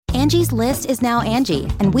Angie's List is now Angie,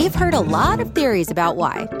 and we've heard a lot of theories about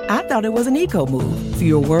why. I thought it was an eco move.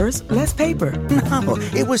 Fewer words, less paper. No,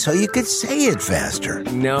 it was so you could say it faster.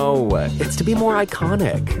 No, it's to be more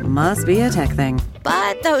iconic. Must be a tech thing.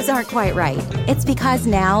 But those aren't quite right. It's because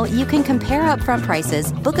now you can compare upfront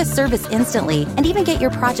prices, book a service instantly, and even get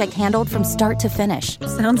your project handled from start to finish.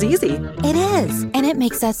 Sounds easy. It is, and it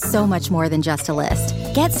makes us so much more than just a list.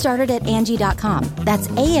 Get started at Angie.com. That's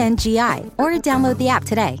ANGI, or download the app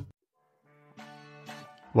today.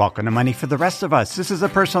 Welcome to Money for the Rest of Us. This is a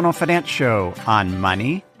personal finance show on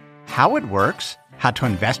money, how it works, how to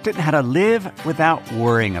invest it, and how to live without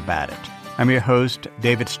worrying about it. I'm your host,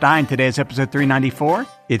 David Stein. Today's episode 394.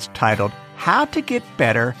 It's titled, How to Get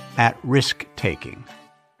Better at Risk-Taking.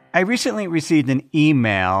 I recently received an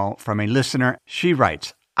email from a listener. She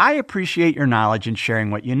writes, I appreciate your knowledge and sharing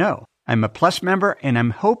what you know. I'm a Plus member, and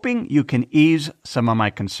I'm hoping you can ease some of my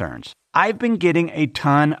concerns. I've been getting a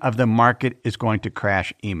ton of the market is going to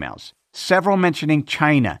crash emails, several mentioning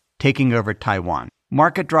China taking over Taiwan,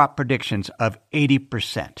 market drop predictions of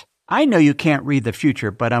 80%. I know you can't read the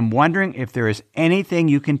future, but I'm wondering if there is anything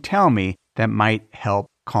you can tell me that might help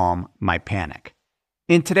calm my panic.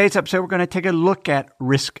 In today's episode, we're going to take a look at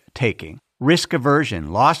risk-taking, risk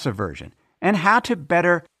aversion, loss aversion, and how to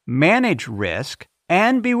better manage risk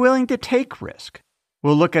and be willing to take risk.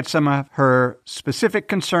 We'll look at some of her specific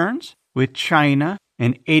concerns with China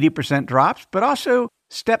and 80% drops, but also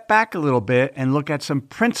step back a little bit and look at some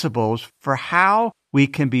principles for how we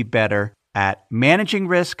can be better at managing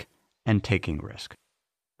risk and taking risk.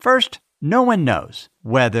 First, no one knows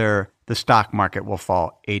whether the stock market will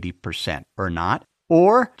fall 80% or not,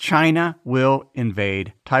 or China will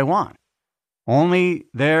invade Taiwan. Only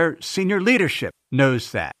their senior leadership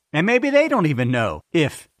knows that. And maybe they don't even know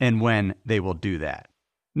if and when they will do that.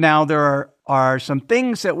 Now, there are some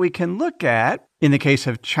things that we can look at in the case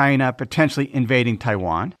of China potentially invading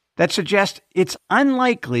Taiwan that suggest it's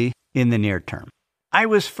unlikely in the near term. I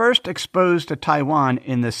was first exposed to Taiwan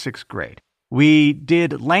in the 6th grade. We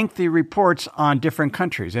did lengthy reports on different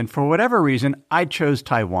countries, and for whatever reason, I chose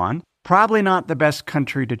Taiwan. Probably not the best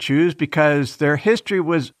country to choose because their history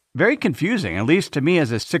was very confusing, at least to me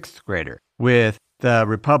as a 6th grader, with the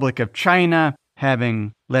Republic of China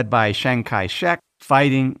having led by Chiang Kai-shek,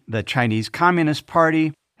 fighting the Chinese Communist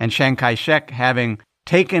Party, and Chiang Kai-shek having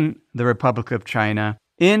taken the Republic of China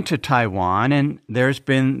into Taiwan, and there's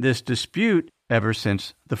been this dispute ever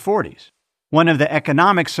since the 40s. One of the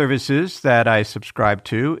economic services that I subscribe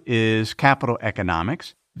to is Capital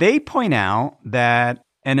Economics. They point out that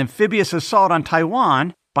an amphibious assault on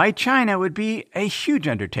Taiwan by China would be a huge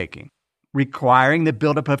undertaking, requiring the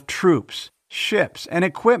buildup of troops, ships, and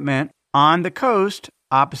equipment on the coast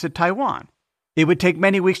opposite Taiwan. It would take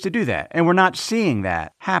many weeks to do that, and we're not seeing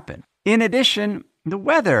that happen. In addition, the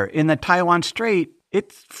weather in the Taiwan Strait,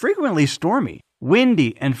 it's frequently stormy,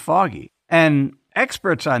 windy, and foggy. And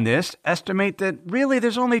experts on this estimate that really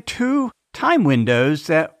there's only 2 time windows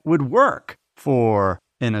that would work for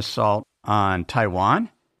an assault on Taiwan: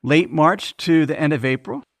 late March to the end of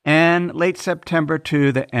April and late September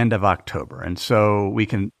to the end of October. And so we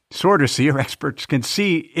can sort of see, or experts can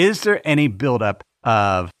see, is there any buildup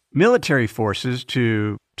of military forces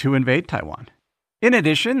to invade Taiwan? In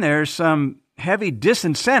addition, there's some heavy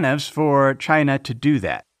disincentives for China to do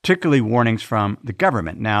that, particularly warnings from the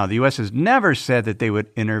government. Now, the U.S. has never said that they would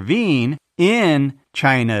intervene in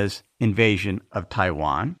China's invasion of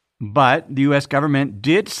Taiwan, but the U.S. government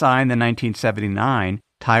did sign the 1979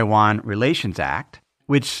 Taiwan Relations Act,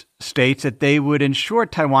 which states that they would ensure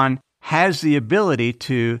Taiwan has the ability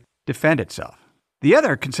to defend itself. The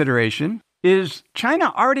other consideration is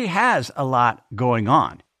China already has a lot going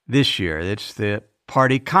on this year. It's the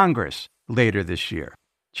Party Congress later this year.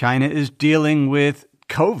 China is dealing with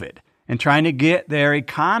COVID and trying to get their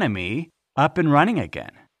economy up and running again.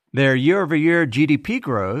 Their year-over-year GDP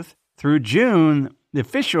growth through June, the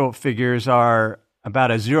official figures are about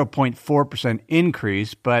a 0.4%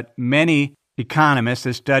 increase, but many economists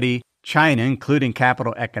that study China, including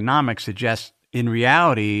Capital Economics, suggest in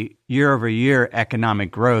reality, year-over-year economic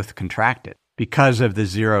growth contracted because of the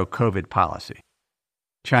zero COVID policy.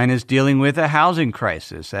 China is dealing with a housing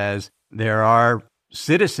crisis as there are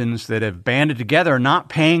citizens that have banded together not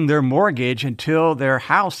paying their mortgage until their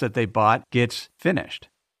house that they bought gets finished.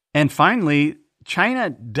 And finally, China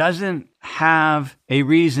doesn't have a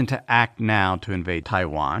reason to act now to invade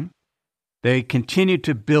Taiwan. They continue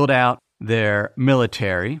to build out their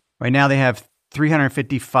military. Right now they have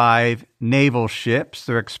 355 naval ships.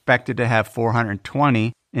 They're expected to have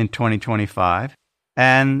 420 in 2025.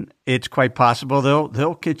 And it's quite possible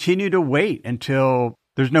they'll continue to wait until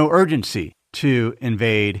there's no urgency to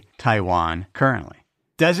invade Taiwan currently.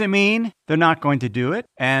 Doesn't mean they're not going to do it,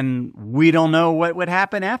 and we don't know what would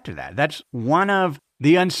happen after that. That's one of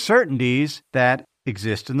the uncertainties that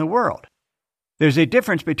exist in the world. There's a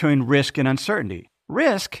difference between risk and uncertainty.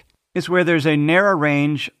 Risk is where there's a narrow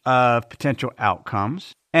range of potential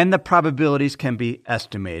outcomes, and the probabilities can be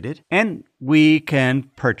estimated, and we can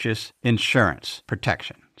purchase insurance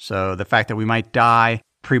protection. So the fact that we might die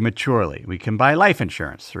prematurely, we can buy life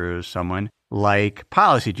insurance through someone like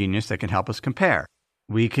Policy Genius that can help us compare.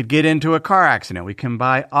 We could get into a car accident. We can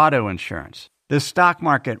buy auto insurance. The stock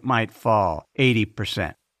market might fall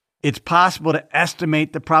 80%. It's possible to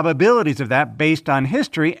estimate the probabilities of that based on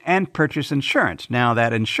history and purchase insurance. Now,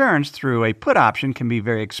 that insurance through a put option can be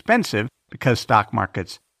very expensive because stock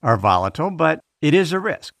markets are volatile, but it is a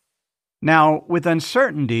risk. Now, with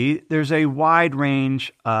uncertainty, there's a wide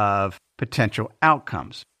range of potential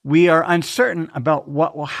outcomes. We are uncertain about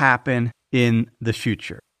what will happen in the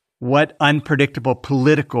future. What unpredictable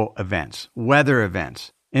political events, weather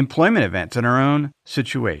events, employment events in our own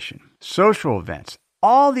situation, social events,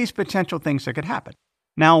 all these potential things that could happen.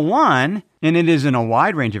 Now, one, and it is in a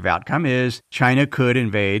wide range of outcome, is China could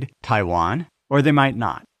invade Taiwan, or they might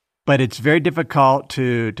not. But it's very difficult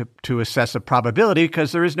to assess a probability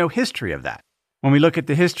because there is no history of that. When we look at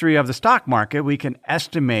the history of the stock market, we can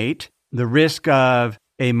estimate the risk of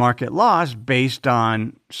a market loss based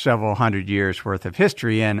on several hundred years worth of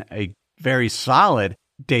history and a very solid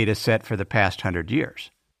data set for the past 100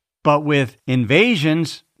 years. But with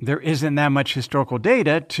invasions, there isn't that much historical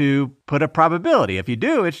data to put a probability. If you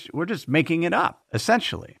do, we're just making it up,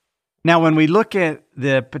 essentially. Now, when we look at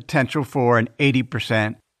the potential for an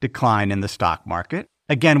 80% decline in the stock market,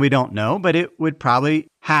 again, we don't know, but it would probably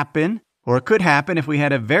happen, or it could happen if we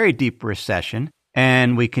had a very deep recession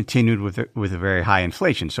and we continued with a very high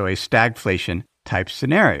inflation, so a stagflation type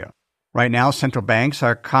scenario. Right now, central banks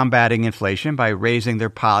are combating inflation by raising their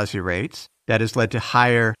policy rates. That has led to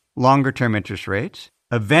higher, longer-term interest rates.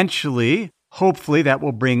 Eventually, hopefully, that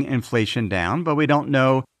will bring inflation down, but we don't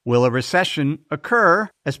know, will a recession occur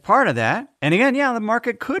as part of that? And again, the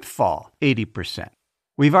market could fall 80%.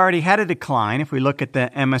 We've already had a decline. If we look at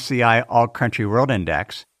the MSCI All-Country World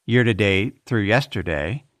Index, year-to-date through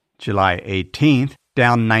yesterday, July 18th,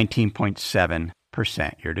 down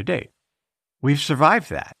 19.7% year-to-date. We've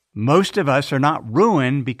survived that. Most of us are not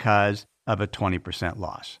ruined because of a 20%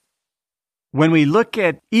 loss. When we look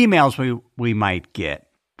at emails we might get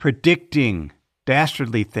predicting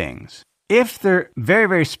dastardly things, if they're very,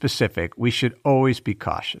 very specific, we should always be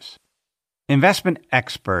cautious. Investment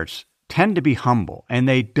experts tend to be humble, and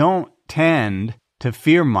they don't tend to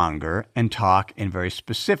fearmonger and talk in very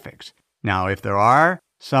specifics. Now, if there are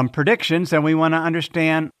some predictions, then we want to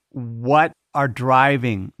understand what are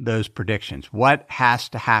driving those predictions. What has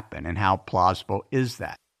to happen and how plausible is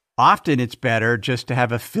that? Often it's better just to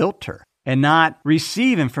have a filter and not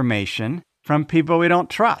receive information from people we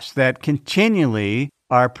don't trust that continually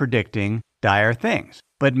are predicting dire things.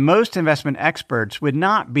 But most investment experts would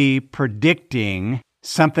not be predicting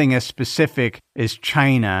something as specific as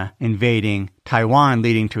China invading Taiwan,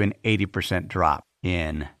 leading to an 80% drop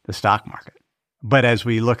in the stock market. But as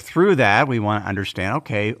we look through that, we want to understand,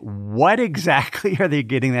 okay, what exactly are they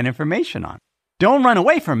getting that information on? Don't run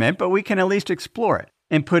away from it, but we can at least explore it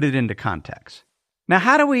and put it into context. Now,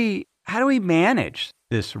 how do we manage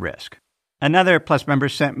this risk? Another Plus member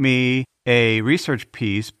sent me a research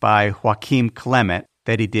piece by Joaquim Clement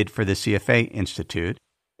that he did for the CFA Institute,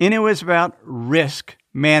 and it was about risk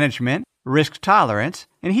management, risk tolerance,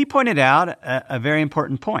 and he pointed out a very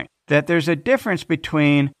important point, that there's a difference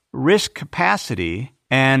between risk capacity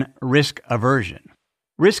and risk aversion.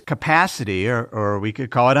 Risk capacity, or we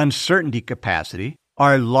could call it uncertainty capacity,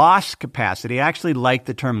 or loss capacity. I actually like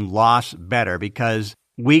the term loss better because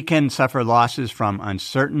we can suffer losses from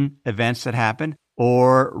uncertain events that happen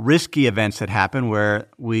or risky events that happen where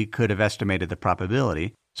we could have estimated the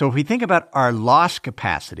probability. So if we think about our loss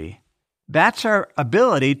capacity, that's our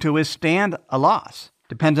ability to withstand a loss.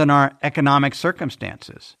 Depends on our economic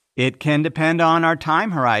circumstances. It can depend on our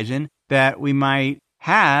time horizon that we might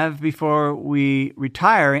have before we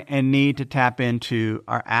retire and need to tap into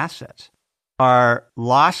our assets. Our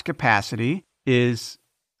loss capacity is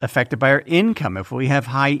affected by our income. If we have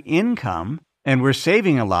high income and we're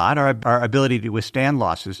saving a lot, our ability to withstand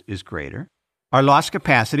losses is greater. Our loss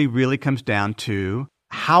capacity really comes down to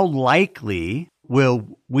how likely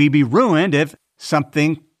will we be ruined if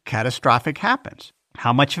something catastrophic happens?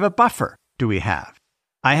 How much of a buffer do we have?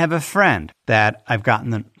 I have a friend that I've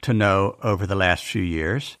gotten to know over the last few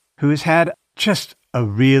years who has had just a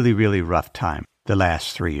really, really rough time the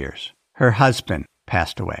last 3 years. Her husband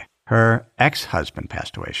passed away. Her ex-husband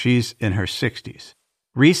passed away. She's in her 60s.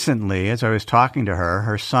 Recently, as I was talking to her,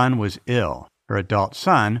 her son was ill, her adult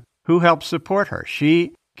son, who helps support her.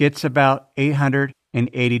 She gets about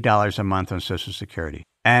 $880 a month on Social Security,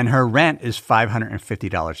 and her rent is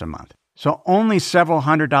 $550 a month. So only several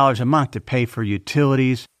 $100s a month to pay for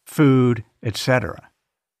utilities, food, etc.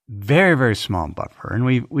 Very, very small buffer. And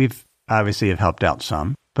we've obviously have helped out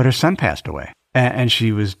some, but her son passed away and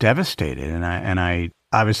she was devastated. And I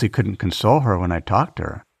obviously couldn't console her when I talked to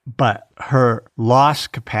her, but her loss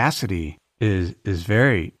capacity is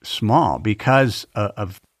very small because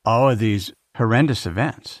of all of these horrendous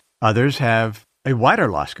events. Others have a wider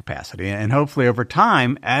loss capacity. And hopefully over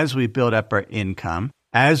time, as we build up our income,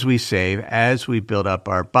 as we save, as we build up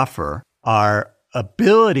our buffer, our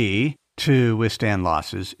ability to withstand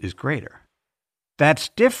losses is greater. That's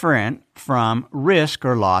different from risk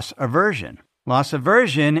or loss aversion. Loss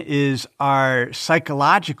aversion is our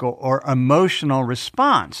psychological or emotional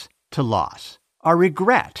response to loss. Our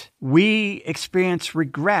regret. We experience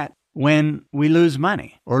regret when we lose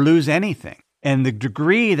money or lose anything. And the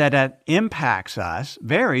degree that impacts us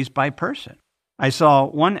varies by person. I saw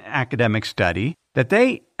one academic study that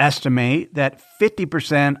they estimate that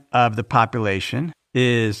 50% of the population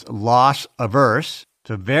is loss averse,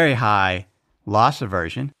 so very high loss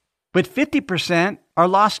aversion, but 50% are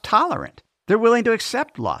loss tolerant. They're willing to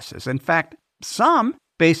accept losses. In fact, some,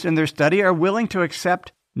 based on their study, are willing to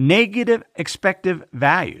accept negative expected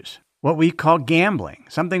values, what we call gambling,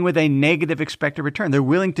 something with a negative expected return. They're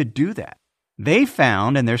willing to do that. They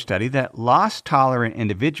found in their study that loss-tolerant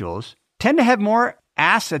individuals tend to have more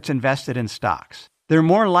assets invested in stocks. They're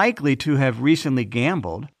more likely to have recently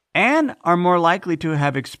gambled and are more likely to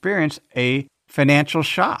have experienced a financial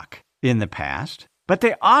shock in the past, but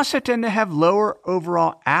they also tend to have lower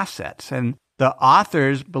overall assets. And the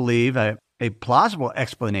authors believe a plausible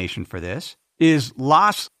explanation for this is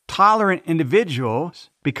loss-tolerant individuals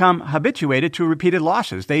become habituated to repeated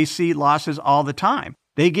losses. They see losses all the time.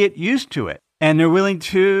 They get used to it, and they're willing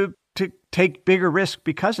to take bigger risk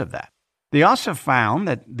because of that. They also found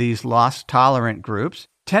that these loss-tolerant groups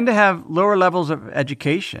tend to have lower levels of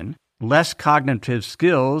education, less cognitive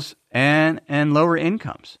skills, and lower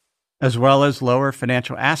incomes, as well as lower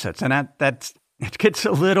financial assets. And it gets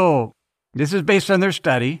a little, this is based on their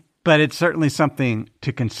study, but it's certainly something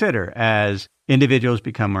to consider as individuals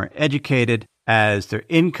become more educated, as their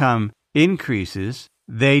income increases,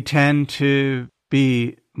 they tend to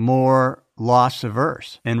be more loss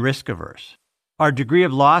averse and risk averse. Our degree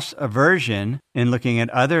of loss aversion, in looking at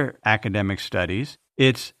other academic studies,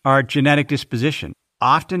 it's our genetic disposition.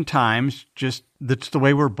 Oftentimes, just that's the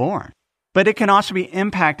way we're born. But it can also be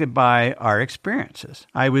impacted by our experiences.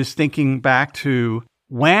 I was thinking back to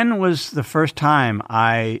when was the first time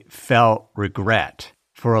I felt regret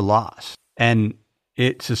for a loss? And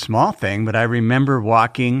it's a small thing, but I remember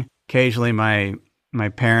walking occasionally my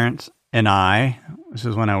parents and I, this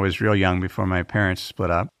is when I was real young before my parents split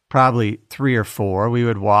up, probably 3 or 4, we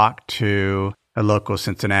would walk to a local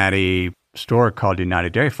Cincinnati store called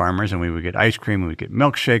United Dairy Farmers, and we would get ice cream, we would get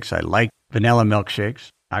milkshakes. I liked vanilla milkshakes.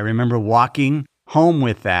 I remember walking home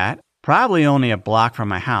with that, probably only a block from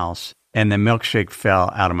my house, and the milkshake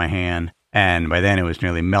fell out of my hand, and by then it was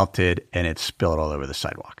nearly melted, and it spilled all over the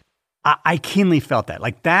sidewalk. I keenly felt that.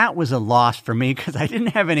 Like, that was a loss for me because I didn't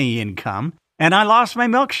have any income, and I lost my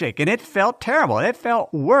milkshake, and it felt terrible. It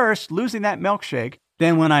felt worse losing that milkshake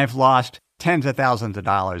than when I've lost tens of thousands of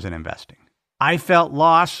dollars in investing. I felt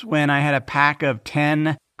loss when I had a pack of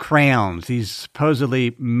 10 crayons, these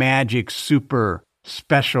supposedly magic, super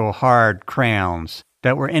special hard crayons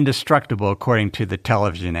that were indestructible according to the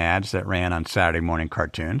television ads that ran on Saturday morning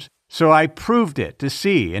cartoons. So I proved it to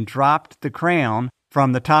see and dropped the crayon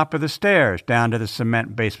from the top of the stairs down to the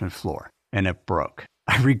cement basement floor, and it broke.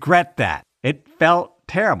 I regret that. It felt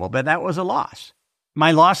terrible, but that was a loss.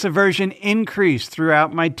 My loss aversion increased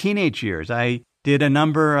throughout my teenage years. I did a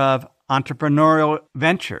number of entrepreneurial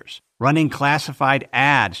ventures, running classified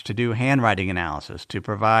ads to do handwriting analysis, to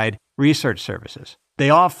provide research services. They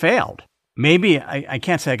all failed. Maybe I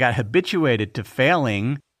can't say I got habituated to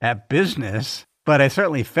failing at business, but I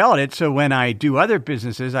certainly felt it. So when I do other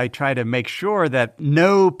businesses, I try to make sure that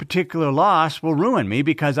no particular loss will ruin me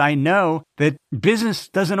because I know that business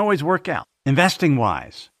doesn't always work out.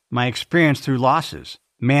 Investing-wise, my experience through losses,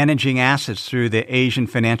 managing assets through the Asian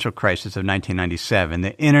financial crisis of 1997,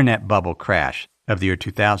 the internet bubble crash of the year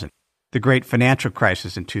 2000, the great financial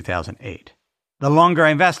crisis in 2008. The longer I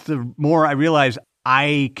invest, the more I realize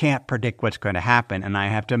I can't predict what's going to happen, and I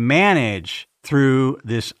have to manage through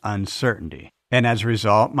this uncertainty. And as a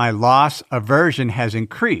result, my loss aversion has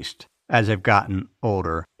increased. as they've gotten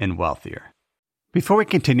older and wealthier. Before we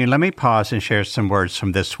continue, let me pause and share some words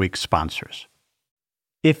from this week's sponsors.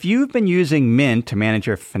 If you've been using Mint to manage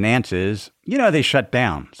your finances, you know they shut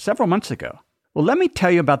down several months ago. Well, let me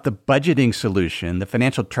tell you about the budgeting solution, the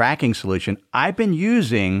financial tracking solution I've been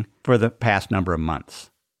using for the past number of months.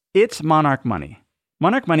 It's Monarch Money.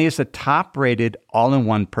 Monarch Money is the top-rated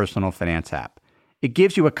all-in-one personal finance app. It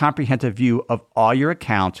gives you a comprehensive view of all your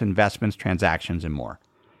accounts, investments, transactions, and more.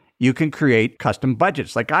 You can create custom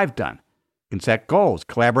budgets like I've done. You can set goals,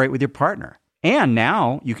 collaborate with your partner. And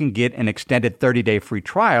now you can get an extended 30-day free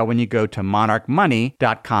trial when you go to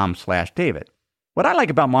monarchmoney.com/David. What I like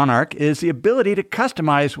about Monarch is the ability to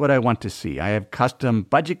customize what I want to see. I have custom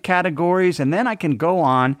budget categories, and then I can go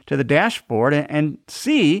on to the dashboard and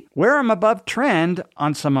see where I'm above trend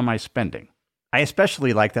on some of my spending. I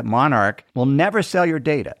especially like that Monarch will never sell your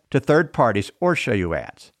data to third parties or show you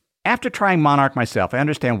ads. After trying Monarch myself, I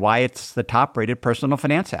understand why it's the top-rated personal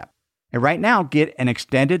finance app. And right now, get an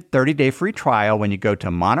extended 30-day free trial when you go to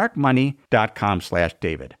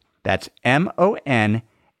monarchmoney.com/David. That's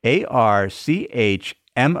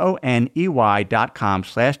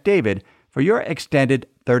monarchmoney.com/David for your extended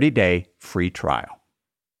 30-day free trial.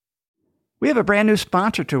 We have a brand new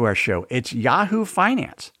sponsor to our show. It's Yahoo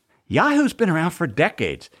Finance. Yahoo's been around for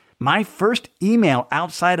decades. My first email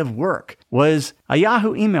outside of work was a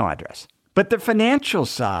Yahoo email address. But the financial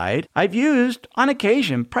side, I've used on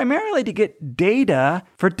occasion primarily to get data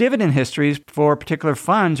for dividend histories for particular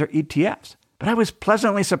funds or ETFs. But I was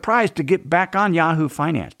pleasantly surprised to get back on Yahoo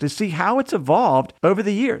Finance to see how it's evolved over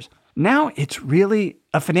the years. Now it's really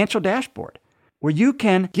a financial dashboard where you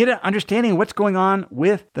can get an understanding of what's going on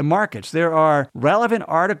with the markets. There are relevant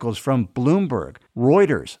articles from Bloomberg,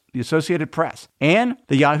 Reuters, the Associated Press, and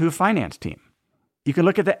the Yahoo Finance team. You can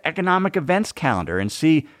look at the economic events calendar and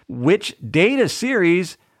see which data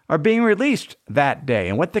series are being released that day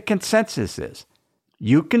and what the consensus is.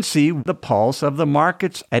 You can see the pulse of the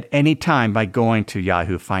markets at any time by going to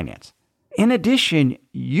Yahoo Finance. In addition,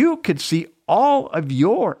 you could see all of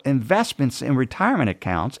your investments in retirement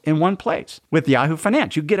accounts in one place. With Yahoo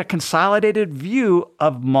Finance, you get a consolidated view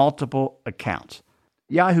of multiple accounts.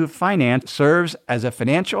 Yahoo Finance serves as a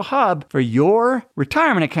financial hub for your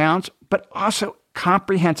retirement accounts, but also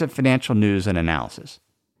comprehensive financial news and analysis.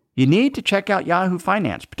 You need to check out Yahoo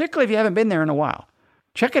Finance, particularly if you haven't been there in a while.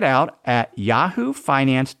 Check it out at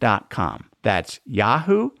yahoofinance.com. That's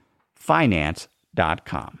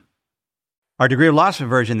yahoofinance.com. Our degree of loss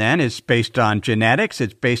aversion, then, is based on genetics,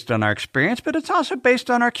 it's based on our experience, but it's also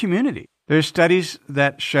based on our community. There's studies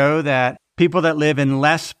that show that people that live in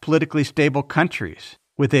less politically stable countries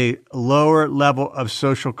with a lower level of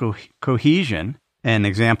social cohesion, and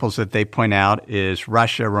examples that they point out is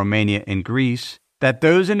Russia, Romania, and Greece, that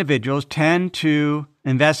those individuals tend to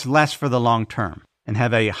invest less for the long term and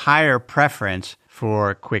have a higher preference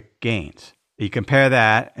for quick gains. You compare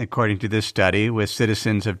that, according to this study, with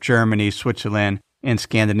citizens of Germany, Switzerland, and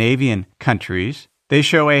Scandinavian countries. They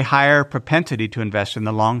show a higher propensity to invest in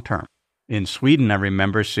the long term. In Sweden, I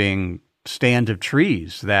remember seeing stands of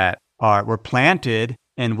trees that were planted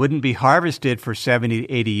and wouldn't be harvested for 70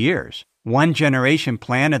 to 80 years. One generation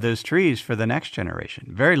planted those trees for the next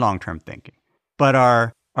generation. Very long-term thinking. But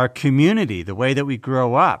our community, the way that we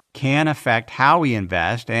grow up, can affect how we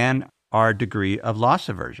invest and our degree of loss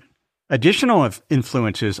aversion. Additional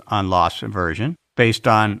influences on loss aversion, based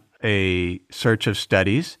on a search of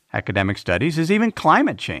studies, academic studies, is even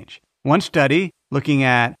climate change. One study looking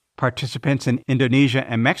at participants in Indonesia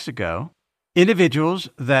and Mexico, individuals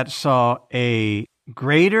that saw a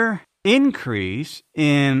greater increase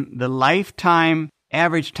in the lifetime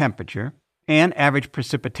average temperature and average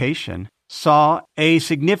precipitation saw a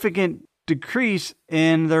significant decrease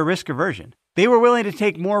in their risk aversion. They were willing to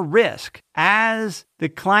take more risk as the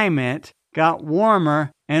climate got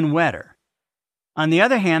warmer and wetter. On the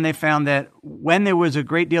other hand, they found that when there was a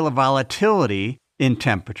great deal of volatility in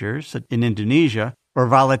temperatures in Indonesia or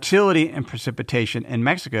volatility in precipitation in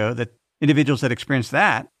Mexico, that individuals that experienced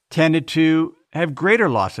that tended to have greater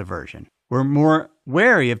loss aversion, were more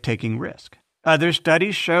wary of taking risk. Other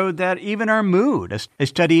studies showed that even our mood, a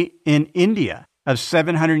study in India of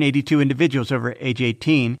 782 individuals over age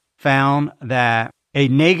 18, found that a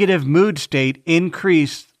negative mood state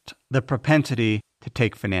increased the propensity to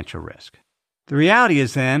take financial risk. The reality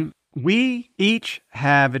is then, we each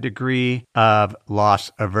have a degree of loss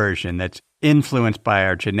aversion that's influenced by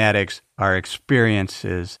our genetics, our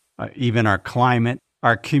experiences, even our climate,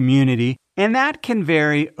 our community, and that can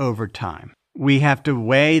vary over time. We have to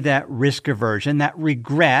weigh that risk aversion, that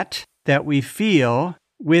regret that we feel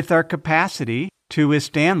with our capacity to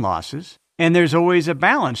withstand losses, And there's always a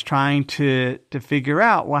balance trying to figure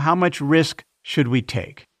out, well, how much risk should we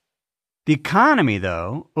take? The economy,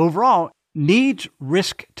 though, overall needs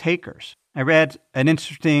risk takers. I read an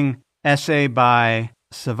interesting essay by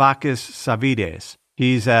Savakis Savides.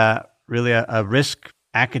 He's really a risk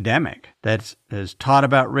academic that has taught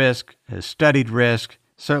about risk, has studied risk,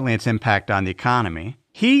 certainly its impact on the economy.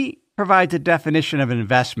 He provides a definition of an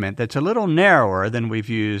investment that's a little narrower than we've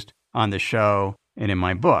used on the show and in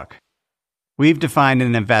my book. We've defined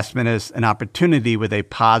an investment as an opportunity with a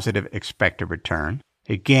positive expected return,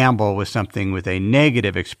 a gamble with something with a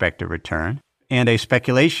negative expected return, and a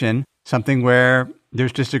speculation, something where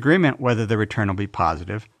there's disagreement whether the return will be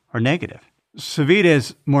positive or negative.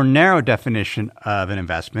 Savides' more narrow definition of an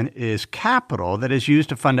investment is capital that is used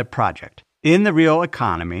to fund a project in the real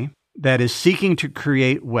economy that is seeking to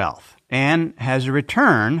create wealth and has a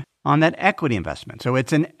return on that equity investment. So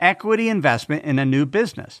it's an equity investment in a new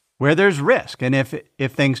business where there's risk. And if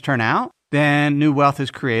things turn out, then new wealth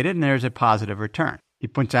is created and there's a positive return. He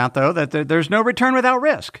points out, though, that there's no return without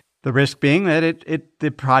risk. The risk being that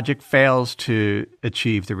the project fails to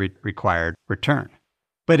achieve the required return.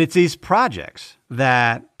 But it's these projects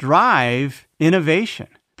that drive innovation,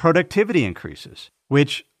 productivity increases,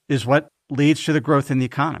 which is what leads to the growth in the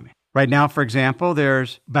economy. Right now, for example,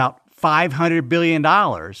 there's about $500 billion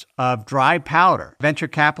of dry powder venture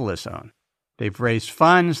capitalists own. They've raised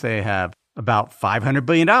funds. They have about $500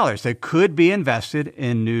 billion that could be invested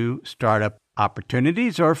in new startup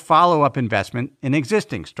opportunities or follow-up investment in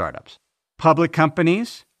existing startups. Public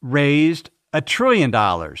companies raised $1 trillion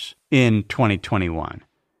in 2021.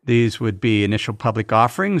 These would be initial public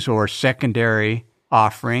offerings or secondary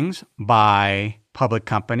offerings by public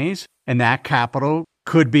companies, and that capital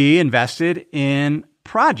could be invested in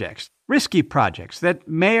projects, risky projects that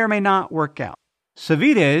may or may not work out.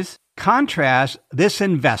 Savides contrasts this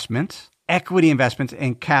investment, equity investments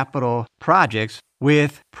in capital projects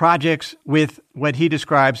with what he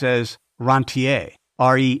describes as rentier,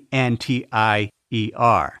 R-E-N-T-I-E-R.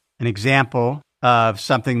 An example of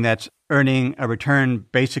something that's earning a return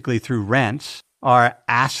basically through rents are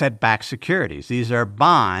asset-backed securities. These are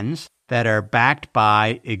bonds that are backed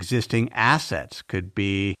by existing assets. Could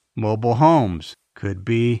be mobile homes, could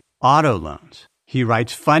be auto loans. He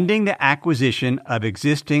writes, funding the acquisition of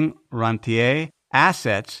existing rentier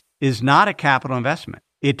assets is not a capital investment.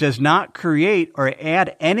 It does not create or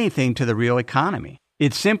add anything to the real economy.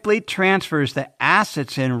 It simply transfers the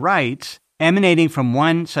assets and rights emanating from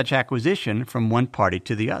one such acquisition from one party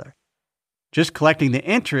to the other. Just collecting the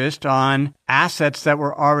interest on assets that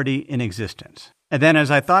were already in existence. And then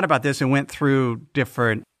as I thought about this and went through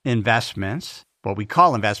different investments, what we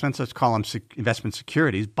call investments, let's call them investment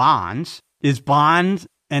securities, bonds. Is bonds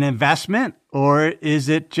an investment or is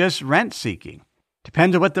it just rent seeking?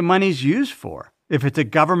 Depends on what the money's used for. If it's a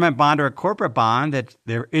government bond or a corporate bond that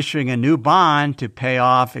they're issuing a new bond to pay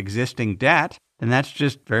off existing debt, then that's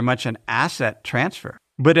just very much an asset transfer.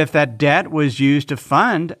 But if that debt was used to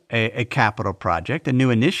fund a capital project, a new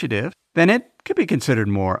initiative, then it could be considered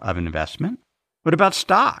more of an investment. What about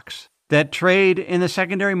stocks that trade in the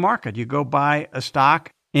secondary market? You go buy a stock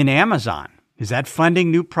in Amazon. Is that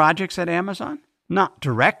funding new projects at Amazon? Not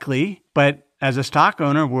directly, but as a stock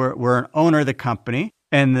owner, we're an owner of the company,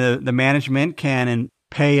 and the management can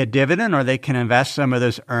pay a dividend or they can invest some of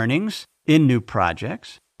those earnings in new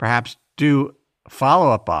projects, perhaps do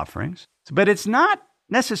follow-up offerings. But it's not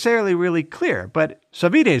necessarily really clear. But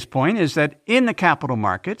Savides' point is that in the capital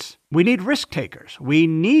markets, we need risk takers. We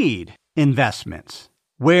need investments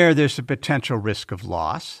where there's a potential risk of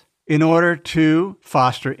loss in order to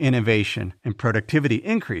foster innovation and productivity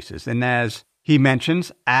increases. And as he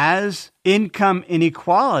mentions, as income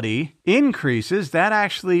inequality increases, that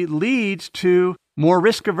actually leads to more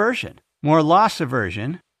risk aversion, more loss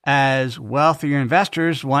aversion, as wealthier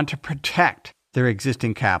investors want to protect their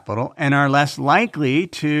existing capital and are less likely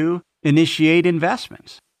to initiate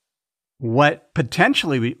investments. What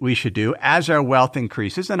potentially we should do as our wealth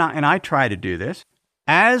increases, and I try to do this,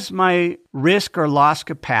 as my risk or loss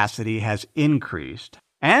capacity has increased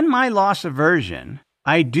and my loss aversion,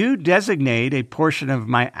 I do designate a portion of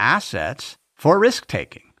my assets for risk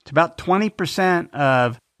taking. It's about 20%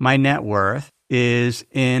 of my net worth is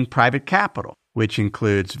in private capital, which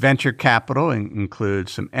includes venture capital and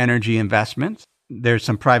includes some energy investments. There's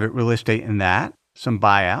some private real estate in that, some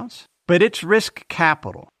buyouts, but it's risk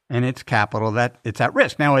capital, and it's capital that it's at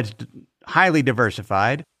risk. Now, it's highly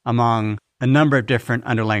diversified among a number of different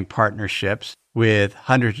underlying partnerships with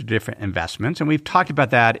hundreds of different investments. And we've talked about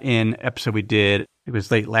that in an episode we did, it was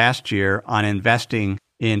late last year, on investing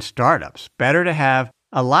in startups. Better to have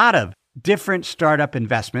a lot of different startup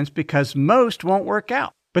investments because most won't work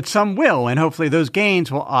out, but some will, and hopefully those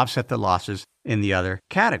gains will offset the losses in the other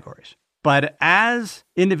categories. But as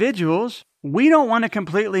individuals, we don't want to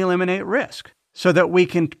completely eliminate risk so that we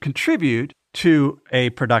can contribute to a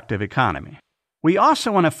productive economy. We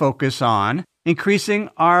also want to focus on increasing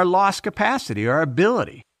our loss capacity, our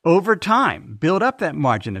ability over time, build up that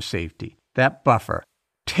margin of safety, that buffer,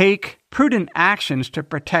 take prudent actions to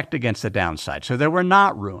protect against the downside so that we're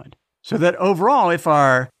not ruined. So that overall, if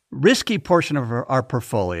our risky portion of our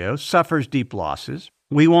portfolio suffers deep losses,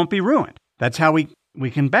 we won't be ruined. That's how we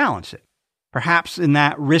can balance it. Perhaps in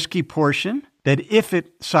that risky portion, that if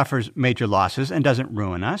it suffers major losses and doesn't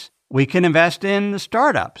ruin us, we can invest in the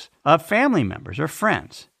startups of family members or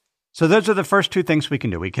friends. So those are the first two things we can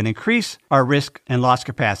do. We can increase our risk and loss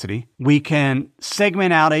capacity. We can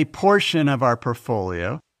segment out a portion of our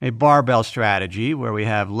portfolio, a barbell strategy where we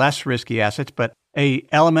have less risky assets, but an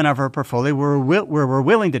element of our portfolio where we're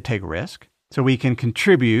willing to take risk so we can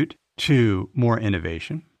contribute to more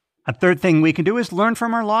innovation. A third thing we can do is learn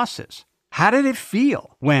from our losses. How did it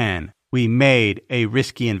feel when we made a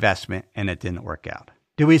risky investment and it didn't work out?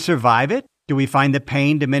 Do we survive it? Do we find the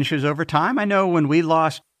pain diminishes over time? I know when we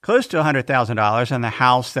lost close to $100,000 on the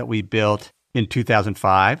house that we built in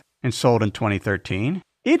 2005 and sold in 2013,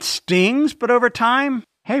 it stings, but over time,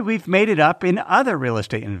 hey, we've made it up in other real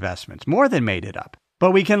estate investments, more than made it up.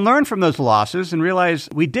 But we can learn from those losses and realize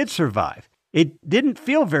we did survive. It didn't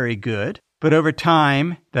feel very good, but over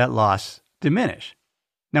time, that loss diminished.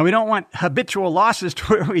 Now, we don't want habitual losses to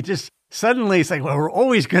where we just suddenly say, well, we're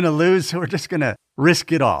always going to lose, so we're just going to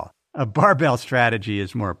risk it all. A barbell strategy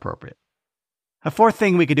is more appropriate. A fourth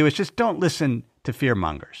thing we could do is just don't listen to fear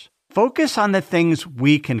mongers. Focus on the things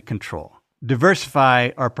we can control.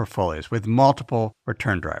 Diversify our portfolios with multiple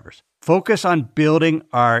return drivers. Focus on building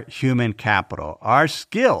our human capital, our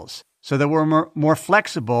skills, so that we're more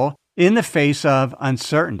flexible in the face of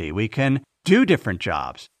uncertainty. We can do different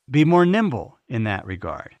jobs, be more nimble in that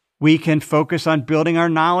regard. We can focus on building our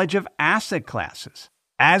knowledge of asset classes.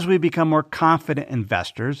 As we become more confident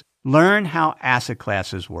investors, learn how asset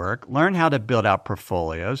classes work, learn how to build out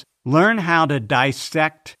portfolios, learn how to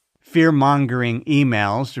dissect fear-mongering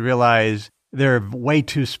emails to realize they're way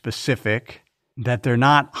too specific, that they're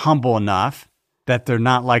not humble enough, that they're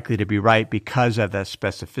not likely to be right because of that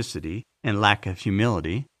specificity and lack of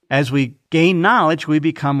humility. As we gain knowledge, we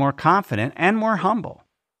become more confident and more humble.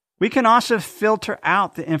 We can also filter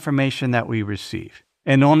out the information that we receive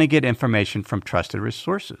and only get information from trusted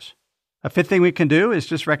resources. A fifth thing we can do is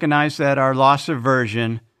just recognize that our loss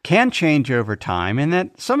aversion can change over time and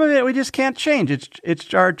that some of it we just can't change.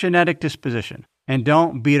 It's our genetic disposition. And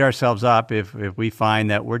don't beat ourselves up if we find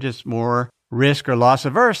that we're just more risk or loss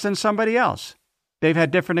averse than somebody else. They've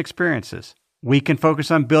had different experiences. We can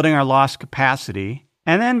focus on building our loss capacity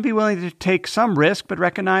and then be willing to take some risk, but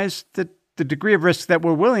recognize that the degree of risk that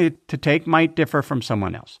we're willing to take might differ from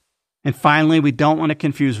someone else. And finally, we don't want to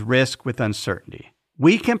confuse risk with uncertainty.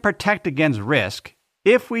 We can protect against risk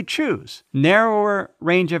if we choose narrower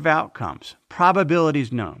range of outcomes,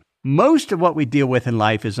 probabilities known. Most of what we deal with in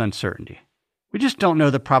life is uncertainty. We just don't know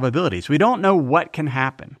the probabilities. We don't know what can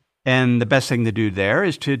happen. And the best thing to do there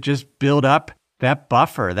is to just build up that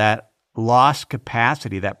buffer, that loss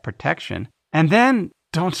capacity, that protection, and then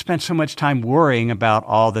don't spend so much time worrying about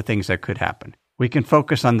all the things that could happen. We can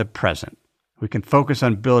focus on the present. We can focus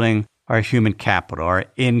on building our human capital, our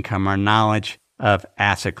income, our knowledge of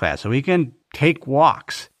asset class. So we can take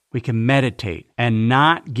walks. We can meditate and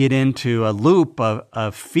not get into a loop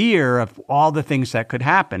of fear of all the things that could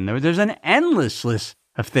happen. There's an endless list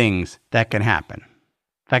of things that can happen.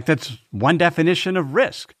 In fact, that's one definition of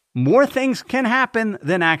risk. More things can happen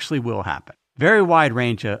than actually will happen. Very wide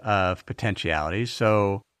range of potentialities.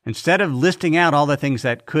 So instead of listing out all the things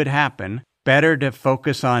that could happen, better to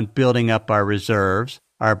focus on building up our reserves,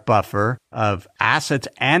 our buffer of assets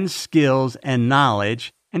and skills and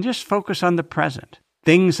knowledge, and just focus on the present,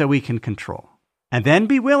 things that we can control. And then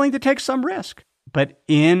be willing to take some risk, but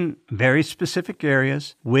in very specific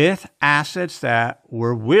areas with assets that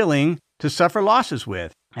we're willing to suffer losses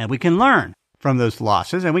with. And we can learn from those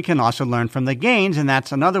losses, and we can also learn from the gains. And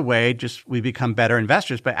that's another way just we become better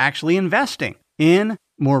investors by actually investing in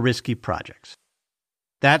more risky projects.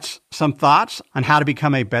 That's some thoughts on how to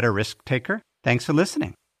become a better risk taker. Thanks for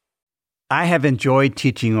listening. I have enjoyed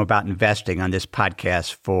teaching you about investing on this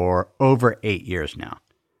podcast for over 8 years now.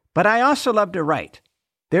 But I also love to write.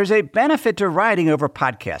 There's a benefit to writing over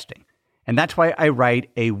podcasting. And that's why I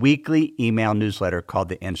write a weekly email newsletter called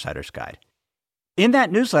The Insider's Guide. In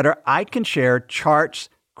that newsletter, I can share charts,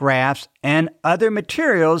 graphs, and other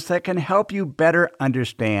materials that can help you better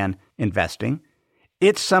understand investing.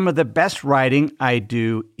 It's some of the best writing I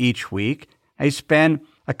do each week. I spend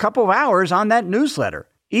a couple of hours on that newsletter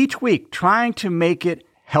each week trying to make it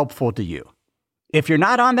helpful to you. If you're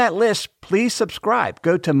not on that list, please subscribe.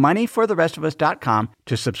 Go to moneyfortherestofus.com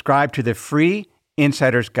to subscribe to the free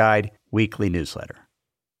Insider's Guide weekly newsletter.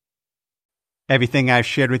 Everything I've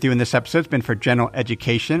shared with you in this episode has been for general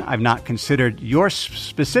education. I've not considered your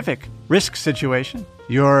specific risk situation,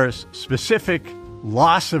 your specific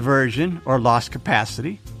loss aversion or loss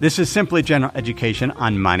capacity. This is simply general education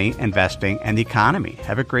on money, investing, and the economy.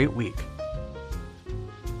 Have a great week.